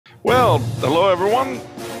Well, hello everyone.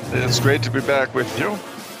 It's great to be back with you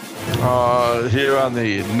here on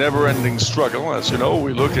the never-ending struggle. As you know,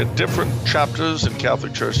 we look at different chapters in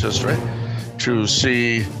Catholic Church history to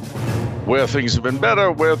see where things have been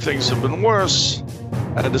better, where things have been worse,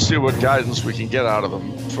 and to see what guidance we can get out of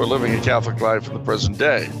them for living a Catholic life in the present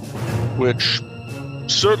day, which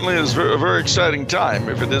certainly is a very exciting time,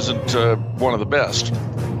 if it isn't one of the best.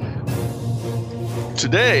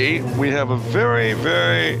 Today, we have a very,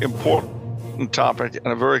 very important topic and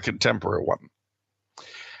a very contemporary one.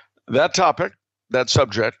 That topic, that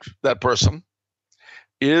subject, that person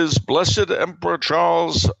is Blessed Emperor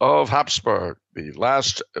Charles of Habsburg, the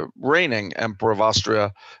last reigning Emperor of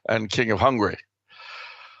Austria and King of Hungary.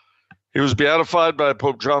 He was beatified by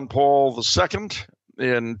Pope John Paul II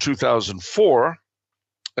in 2004,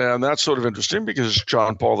 and that's sort of interesting because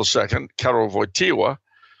John Paul II, Karol Wojtyła,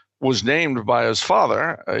 was named by his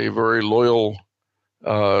father, a very loyal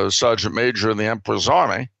sergeant major in the Emperor's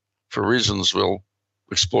army, for reasons we'll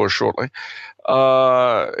explore shortly.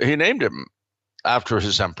 He named him after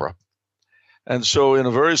his emperor. And so in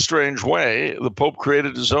a very strange way, the Pope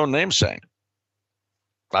created his own namesake.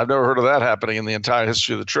 I've never heard of that happening in the entire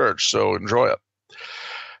history of the church, so enjoy it.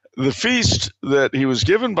 The feast that he was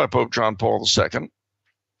given by Pope John Paul II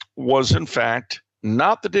was, in fact,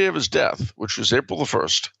 not the day of his death, which was April the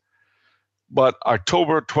 1st, but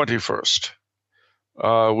October 21st,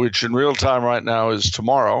 which in real time right now is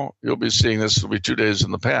tomorrow. You'll be seeing this, it'll be 2 days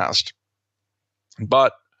in the past.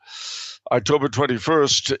 But October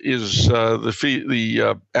 21st is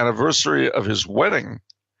the anniversary of his wedding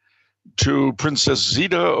to Princess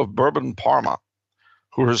Zita of Bourbon-Parma,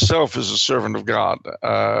 who herself is a servant of God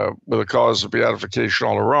with a cause of beatification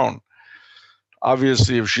all her own.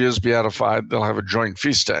 Obviously, if she is beatified, they'll have a joint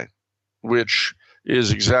feast day, which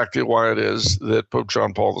is exactly why it is that Pope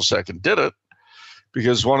John Paul II did it,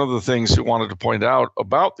 because one of the things he wanted to point out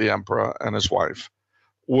about the emperor and his wife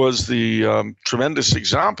was the tremendous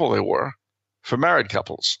example they were for married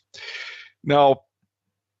couples. Now,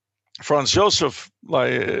 Franz Joseph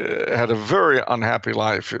had a very unhappy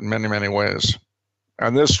life in many, many ways.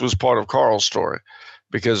 And this was part of Karl's story,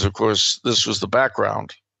 because, of course, this was the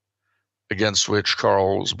background against which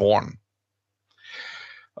Karl was born.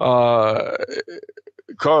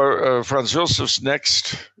 Franz Joseph's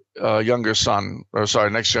next younger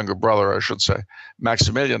brother, I should say,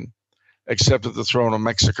 Maximilian, accepted the throne of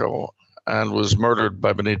Mexico and was murdered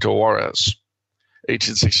by Benito Juarez,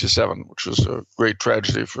 1867, which was a great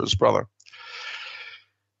tragedy for his brother.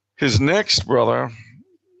 His next brother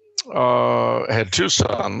had two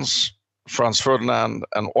sons, Franz Ferdinand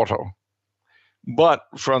and Otto. But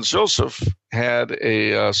Franz Joseph had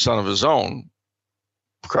a son of his own,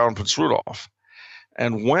 Crown Prince Rudolph.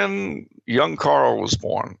 And when young Karl was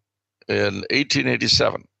born in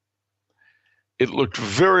 1887, it looked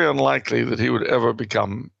very unlikely that he would ever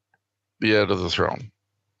become the heir to the throne.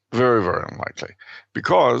 Very, very unlikely.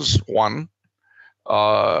 Because, one,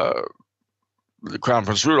 the Crown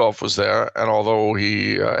Prince Rudolph was there, and although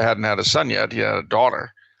he hadn't had a son yet, he had a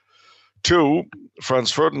daughter. Two,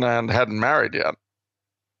 Franz Ferdinand hadn't married yet.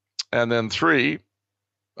 And then three,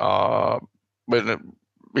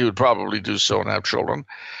 he would probably do so and have children.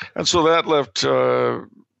 And so that left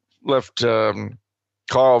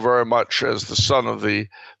Karl very much as the son of the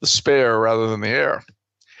spare rather than the heir.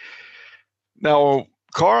 Now,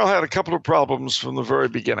 Karl had a couple of problems from the very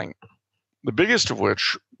beginning, the biggest of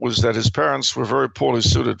which was that his parents were very poorly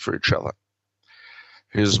suited for each other.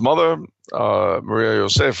 His mother, Maria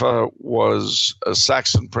Josefa, was a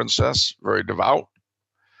Saxon princess, very devout,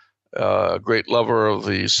 a great lover of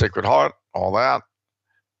the Sacred Heart, all that,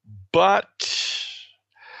 but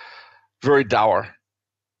very dour.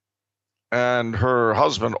 And her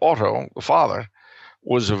husband, Otto, the father,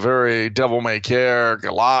 was a very devil-may-care,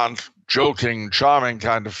 gallant, joking, charming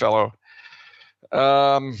kind of fellow.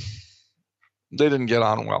 They didn't get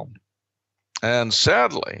on well. And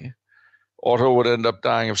sadly, Otto would end up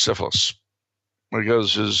dying of syphilis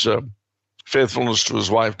because his faithfulness to his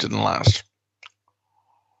wife didn't last.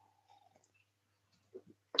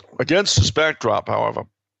 Against this backdrop, however,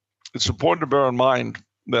 it's important to bear in mind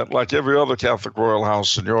that, like every other Catholic royal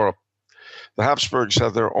house in Europe, the Habsburgs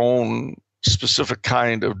had their own specific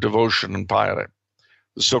kind of devotion and piety,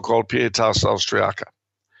 the so-called Pietas Austriaca,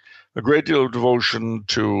 a great deal of devotion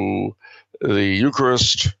to the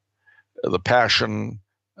Eucharist, the Passion,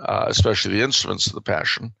 especially the instruments of the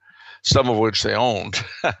Passion, some of which they owned,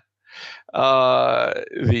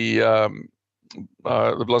 the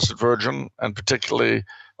Blessed Virgin, and particularly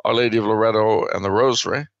Our Lady of Loretto and the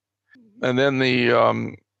Rosary. And then the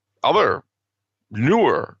other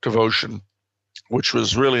newer devotion which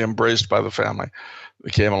was really embraced by the family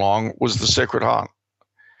that came along, was the Sacred Heart.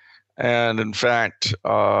 And in fact,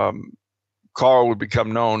 Carl would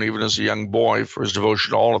become known even as a young boy for his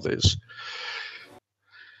devotion to all of these.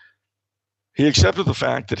 He accepted the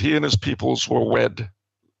fact that he and his peoples were wed,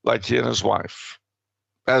 like he and his wife,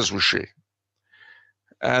 as was she,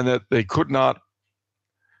 and that they could not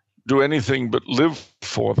do anything but live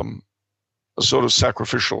for them, a sort of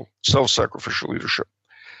sacrificial, self-sacrificial leadership.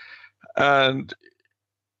 And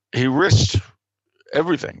he risked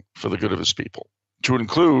everything for the good of his people, to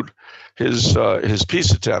include his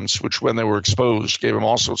peace attempts, which when they were exposed gave him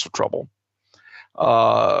all sorts of trouble.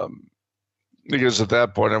 Because at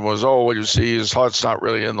that point everyone was, oh, well, you see, his heart's not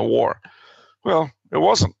really in the war. Well, it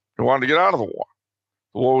wasn't. He wanted to get out of the war.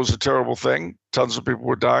 The war was a terrible thing. Tons of people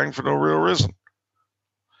were dying for no real reason.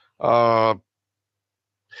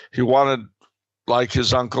 He wanted, like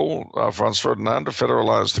his uncle, Franz Ferdinand, to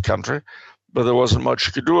federalize the country, but there wasn't much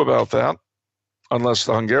he could do about that unless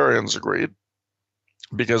the Hungarians agreed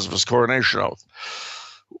because of his coronation oath.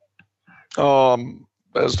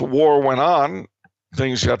 As the war went on,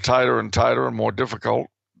 things got tighter and tighter and more difficult.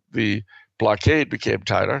 The blockade became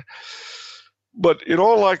tighter. But in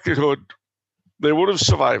all likelihood, they would have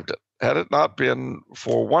survived it had it not been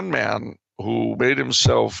for one man who made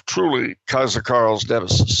himself truly Kaiser Karl's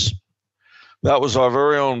nemesis. That was our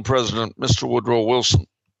very own president, Mr. Woodrow Wilson,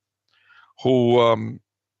 who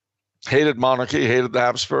hated monarchy, hated the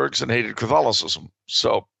Habsburgs, and hated Catholicism.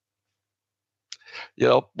 So,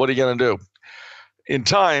 what are you going to do? In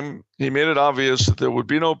time, he made it obvious that there would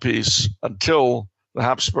be no peace until the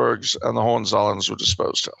Habsburgs and the Hohenzollerns were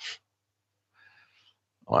disposed of.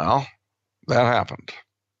 Well, that happened.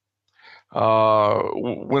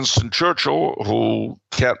 Winston Churchill, who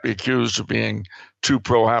can't be accused of being too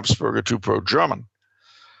pro-Habsburg or too pro-German,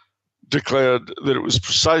 declared that it was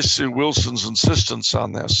precisely Wilson's insistence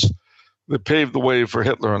on this that paved the way for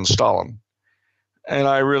Hitler and Stalin. And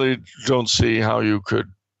I really don't see how you could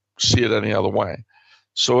see it any other way.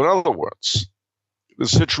 So in other words, the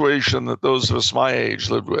situation that those of us my age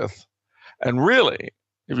lived with, and really,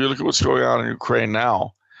 if you look at what's going on in Ukraine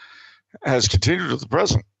now, has continued to the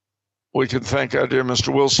present, we can thank our dear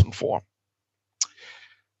Mr. Wilson for.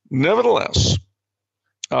 Nevertheless,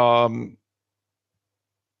 Karl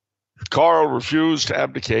refused to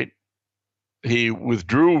abdicate. He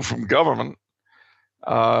withdrew from government,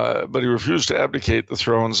 but he refused to abdicate the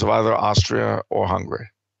thrones of either Austria or Hungary.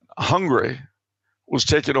 Hungary was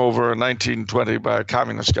taken over in 1920 by a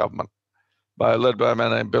communist government, led by a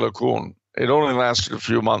man named Béla Kun. It only lasted a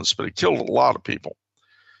few months, but it killed a lot of people.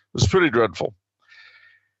 It was pretty dreadful.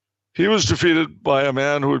 He was defeated by a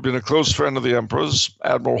man who had been a close friend of the emperor's,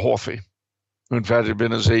 Admiral Horthy, who in fact had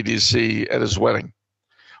been his ADC at his wedding.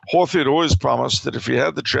 Horthy had always promised that if he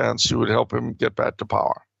had the chance, he would help him get back to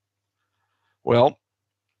power. Well,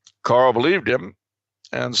 Karl believed him,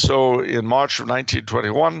 and so in March of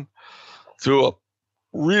 1921, through a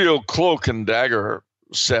real cloak and dagger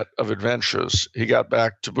set of adventures, he got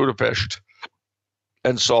back to Budapest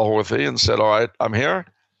and saw Horthy and said, all right, I'm here.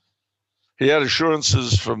 He had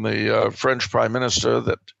assurances from the French prime minister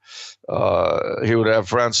that he would have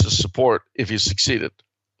France's support if he succeeded.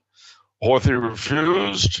 Horthy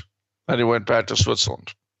refused, and he went back to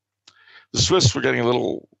Switzerland. The Swiss were getting a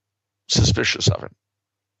little suspicious of him.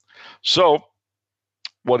 So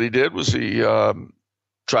what he did was he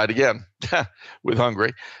tried again with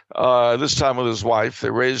Hungary, this time with his wife. They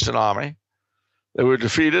raised an army. They were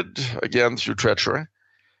defeated, again through treachery.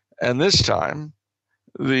 And this time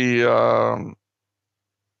the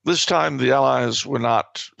Allies were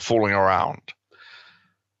not fooling around.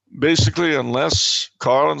 Basically, unless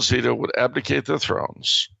Karl and Zita would abdicate their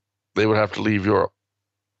thrones, they would have to leave Europe.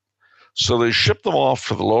 So they shipped them off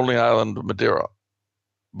to the lonely island of Madeira.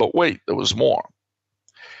 But wait, there was more.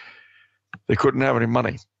 They couldn't have any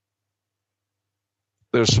money.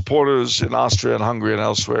 Their supporters in Austria and Hungary and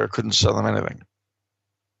elsewhere couldn't sell them anything.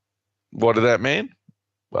 What did that mean?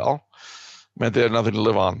 Well, it meant they had nothing to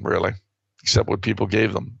live on, really, except what people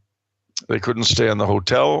gave them. They couldn't stay in the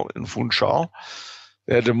hotel in Funchal.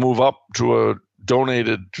 They had to move up to a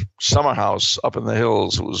donated summer house up in the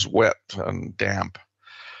hills. It was wet and damp.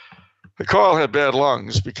 Karl had bad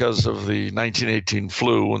lungs because of the 1918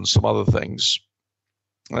 flu and some other things.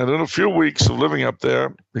 And in a few weeks of living up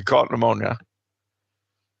there, he caught pneumonia.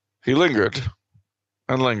 He lingered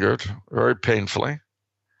and lingered very painfully.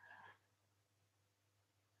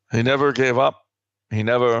 He never gave up. He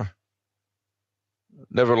never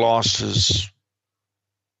lost his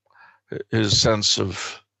sense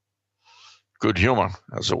of good humor,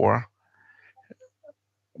 as it were.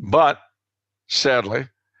 But sadly,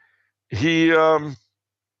 he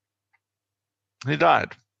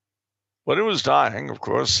died. When he was dying, of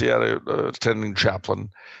course, he had a attending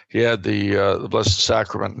chaplain. He had the Blessed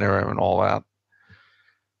Sacrament near him and all that.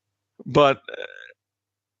 But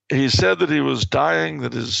he said that he was dying, he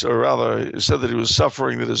said that he was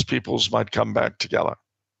suffering, that his peoples might come back together.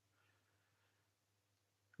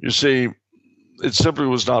 You see, it simply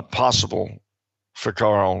was not possible for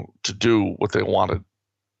Karl to do what they wanted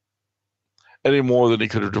any more than he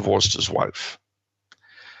could have divorced his wife.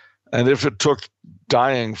 And if it took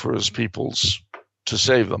dying for his peoples to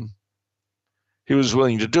save them, he was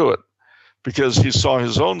willing to do it because he saw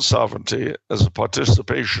his own sovereignty as a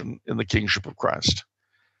participation in the kingship of Christ.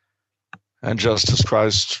 And just as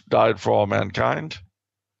Christ died for all mankind,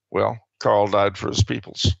 well, Karl died for his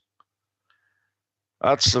peoples.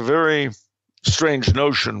 That's a very strange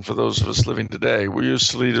notion for those of us living today. We're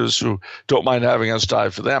used to leaders who don't mind having us die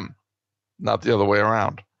for them, not the other way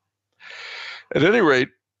around. At any rate,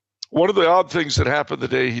 one of the odd things that happened the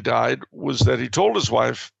day he died was that he told his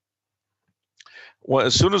wife, well,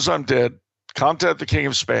 as soon as I'm dead, contact the King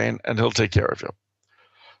of Spain and he'll take care of you.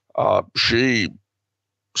 She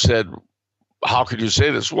said, how could you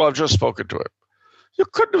say this? Well, I've just spoken to him. You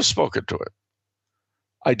couldn't have spoken to him.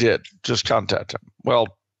 I did. Just contact him. Well,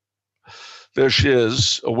 there she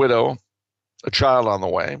is, a widow, a child on the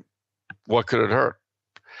way. What could it hurt?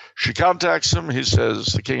 She contacts him. He says,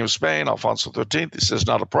 the King of Spain, Alfonso XIII, he says,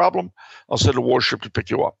 not a problem. I'll send a warship to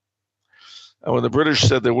pick you up. And when the British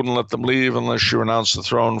said they wouldn't let them leave unless she renounced the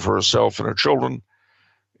throne for herself and her children,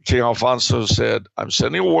 King Alfonso said, I'm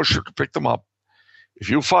sending a warship to pick them up. If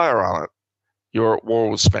you fire on it, you're at war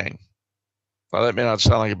with Spain. Now, that may not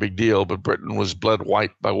sound like a big deal, but Britain was bled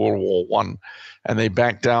white by World War I, and they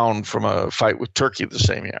backed down from a fight with Turkey the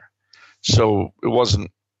same year. So it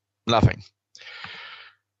wasn't nothing.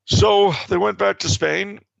 So they went back to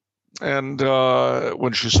Spain, and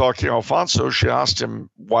when she saw King Alfonso, she asked him,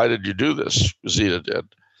 why did you do this? Zita did.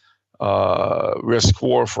 Risk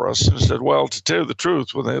war for us. And he said, well, to tell you the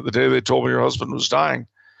truth, when the day they told me your husband was dying,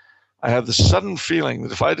 I had the sudden feeling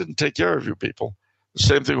that if I didn't take care of you people, the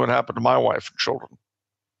same thing would happen to my wife and children.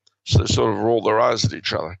 So they sort of rolled their eyes at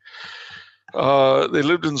each other. They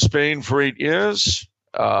lived in Spain for 8 years,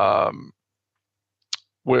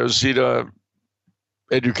 where Zita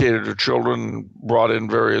educated her children, brought in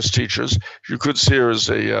various teachers. You could see her as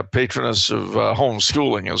a patroness of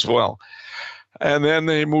homeschooling as well. And then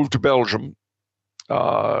they moved to Belgium.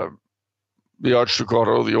 The Archduke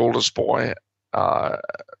Otto, the oldest boy,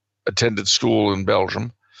 attended school in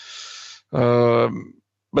Belgium.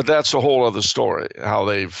 But that's a whole other story, how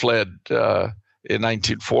they fled in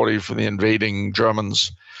 1940 from the invading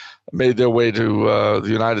Germans, made their way to the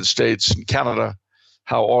United States and Canada,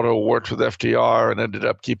 how Otto worked with FDR and ended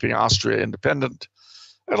up keeping Austria independent,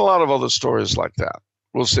 and a lot of other stories like that.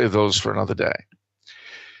 We'll save those for another day.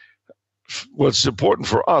 What's important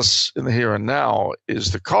for us in the here and now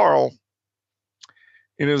is that Karl,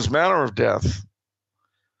 in his manner of death,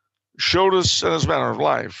 showed us, in his manner of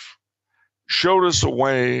life, showed us a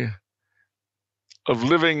way of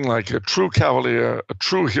living like a true cavalier, a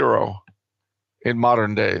true hero in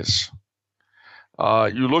modern days.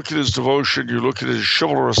 You look at his devotion, you look at his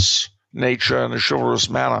chivalrous nature and his chivalrous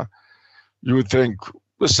manner, you would think,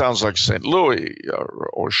 this sounds like St. Louis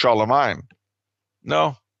or Charlemagne.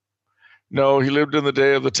 No, he lived in the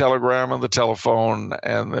day of the telegram and the telephone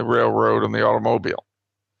and the railroad and the automobile.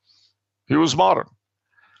 He was modern,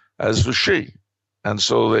 as was she. And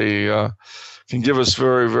so they can give us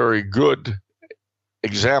very, very good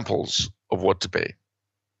examples of what to be.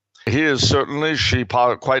 He is certainly, she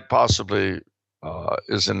quite possibly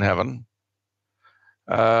is in heaven.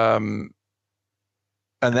 And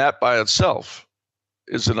that by itself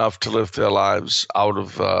is enough to lift their lives out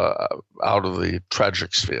of the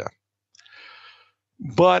tragic sphere.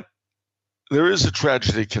 But there is a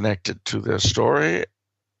tragedy connected to their story.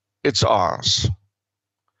 It's ours.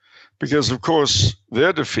 Because, of course,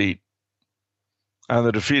 their defeat and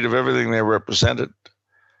the defeat of everything they represented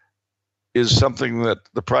is something that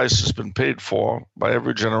the price has been paid for by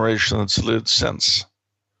every generation that's lived since.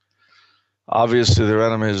 Obviously, their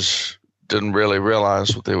enemies didn't really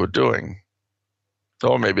realize what they were doing,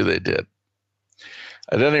 or maybe they did.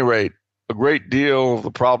 At any rate, a great deal of the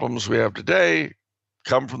problems we have today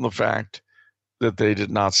come from the fact that they did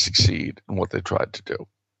not succeed in what they tried to do.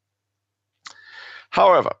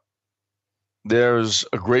 However, there's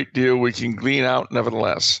a great deal we can glean out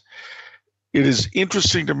nevertheless. It is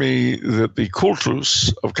interesting to me that the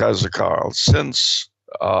cultus of Kaiser Karl, since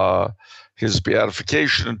his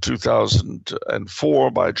beatification in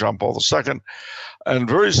 2004 by John Paul II, and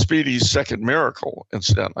very speedy second miracle,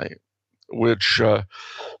 incidentally, which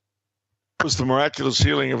was the miraculous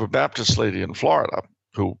healing of a Baptist lady in Florida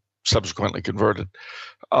who subsequently converted.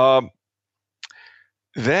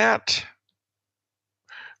 That's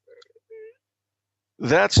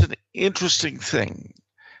an interesting thing,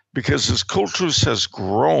 because as cultus has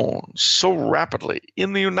grown so rapidly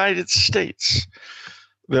in the United States,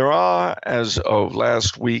 there are, as of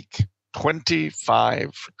last week,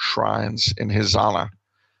 25 shrines in his honor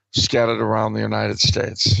scattered around the United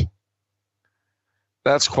States.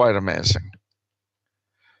 That's quite amazing.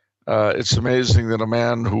 It's amazing that a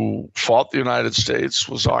man who fought the United States,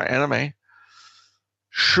 was our enemy,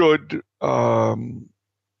 should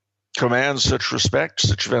command such respect,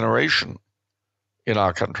 such veneration in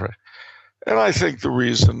our country. And I think the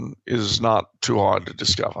reason is not too hard to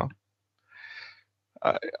discover.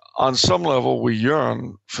 On some level, we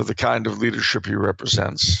yearn for the kind of leadership he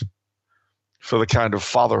represents, for the kind of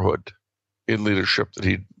fatherhood in leadership that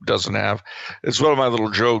he doesn't have. It's one of my little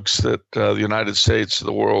jokes that the United States is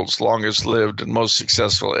the world's longest lived and most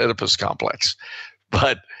successful Oedipus complex.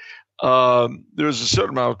 But there's a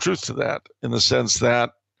certain amount of truth to that, in the sense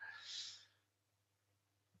that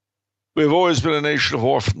we've always been a nation of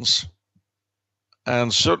orphans.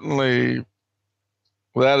 And certainly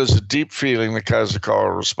that is a deep feeling that Kaiser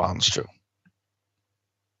Karl responds to.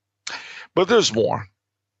 But there's more.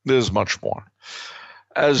 There's much more.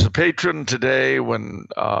 As a patron today, when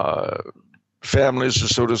families are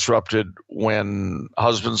so disrupted, when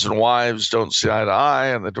husbands and wives don't see eye to eye,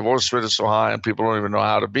 and the divorce rate is so high, and people don't even know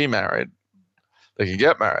how to be married. They can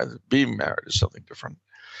get married. Being married is something different.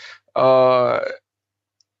 And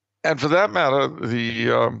for that matter,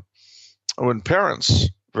 when parents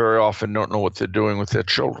very often don't know what they're doing with their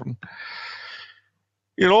children.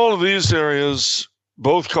 In all of these areas,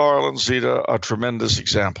 both Karl and Zita are tremendous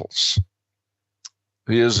examples.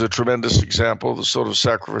 He is a tremendous example of the sort of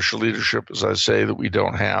sacrificial leadership, as I say, that we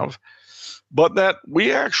don't have, but that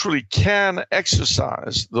we actually can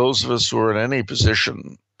exercise, those of us who are in any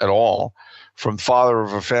position at all, from father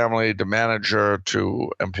of a family to manager to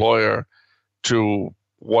employer to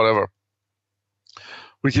whatever.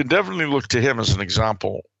 We can definitely look to him as an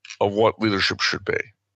example of what leadership should be.